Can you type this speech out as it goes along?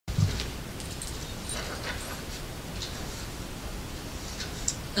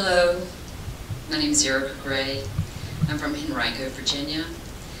Hello, my name is Erica Gray. I'm from Henrico, Virginia.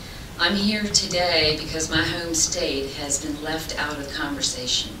 I'm here today because my home state has been left out of the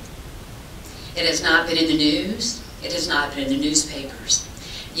conversation. It has not been in the news, it has not been in the newspapers,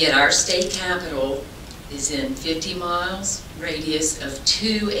 yet our state capital is in 50 miles radius of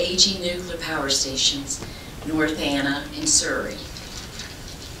 2 aging nuclear power stations, North Anna and Surrey.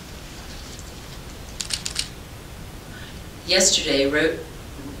 Yesterday,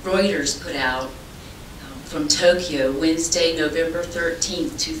 Reuters put out from Tokyo, Wednesday, November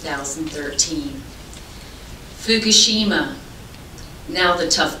 13th, 2013. Fukushima, now the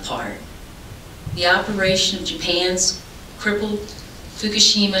tough part. The operation of Japan's crippled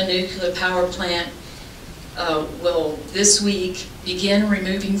Fukushima nuclear power plant will this week begin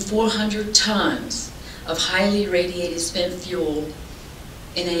removing 400 tons of highly radiated spent fuel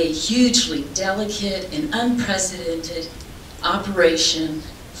in a hugely delicate and unprecedented operation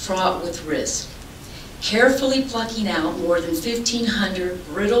fraught with risk, carefully plucking out more than 1,500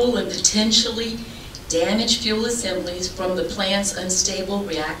 brittle and potentially damaged fuel assemblies from the plant's unstable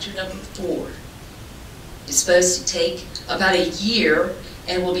reactor number 4. It's supposed to take about a year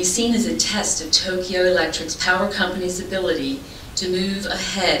and will be seen as a test of Tokyo Electric's power company's ability to move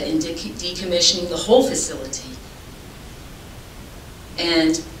ahead in decommissioning the whole facility,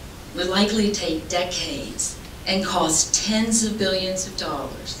 and would likely take decades and cost tens of billions of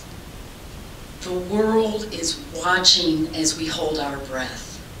dollars. The world is watching as we hold our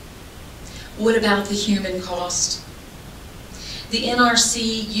breath. What about the human cost? The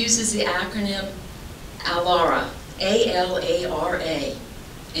NRC uses the acronym ALARA, A-L-A-R-A,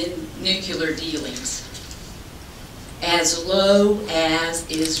 in nuclear dealings. As low as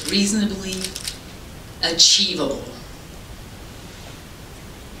is reasonably achievable,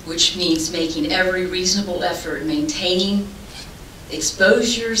 which means making every reasonable effort maintaining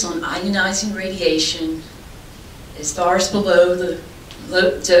exposures on ionizing radiation as far as below the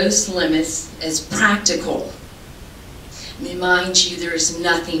dose limits as practical. And mind you, there is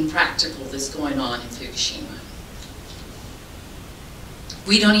nothing practical that's going on in Fukushima.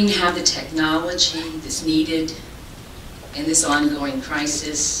 We don't even have the technology that's needed in this ongoing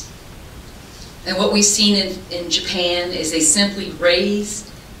crisis. And what we've seen in Japan is they simply raise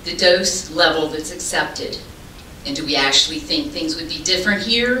the dose level that's accepted. And do we actually think things would be different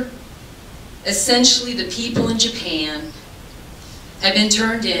here? Essentially, the people in Japan have been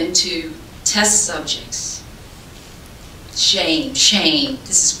turned into test subjects. Shame, shame,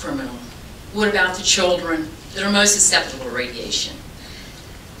 this is criminal. What about the children that are most susceptible to radiation?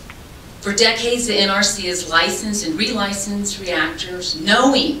 For decades, the NRC has licensed and relicensed reactors,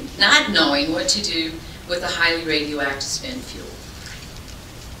 not knowing what to do with the highly radioactive spent fuel.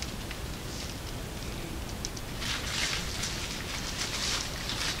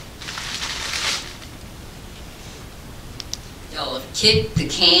 Y'all have kicked the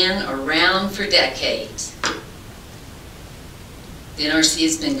can around for decades. The NRC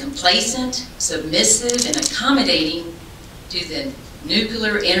has been complacent, submissive, and accommodating to the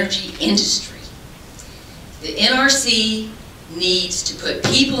nuclear energy industry. The NRC needs to put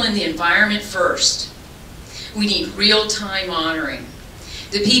people and the environment first. We need real-time monitoring.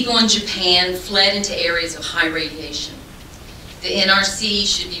 The people in Japan fled into areas of high radiation. The NRC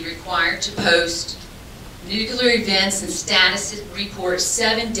should be required to post nuclear events and status reports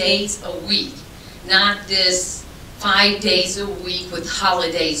 7 days a week, not this 5 days a week with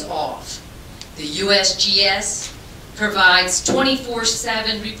holidays off. The USGS provides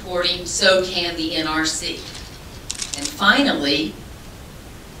 24/7 reporting, so can the NRC. And finally,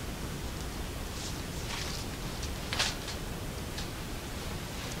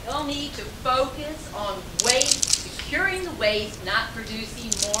 they'll need to focus on waste, securing the waste, not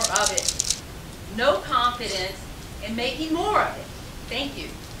producing more of it. No confidence in making more of it. Thank you.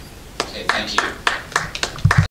 Okay, thank you.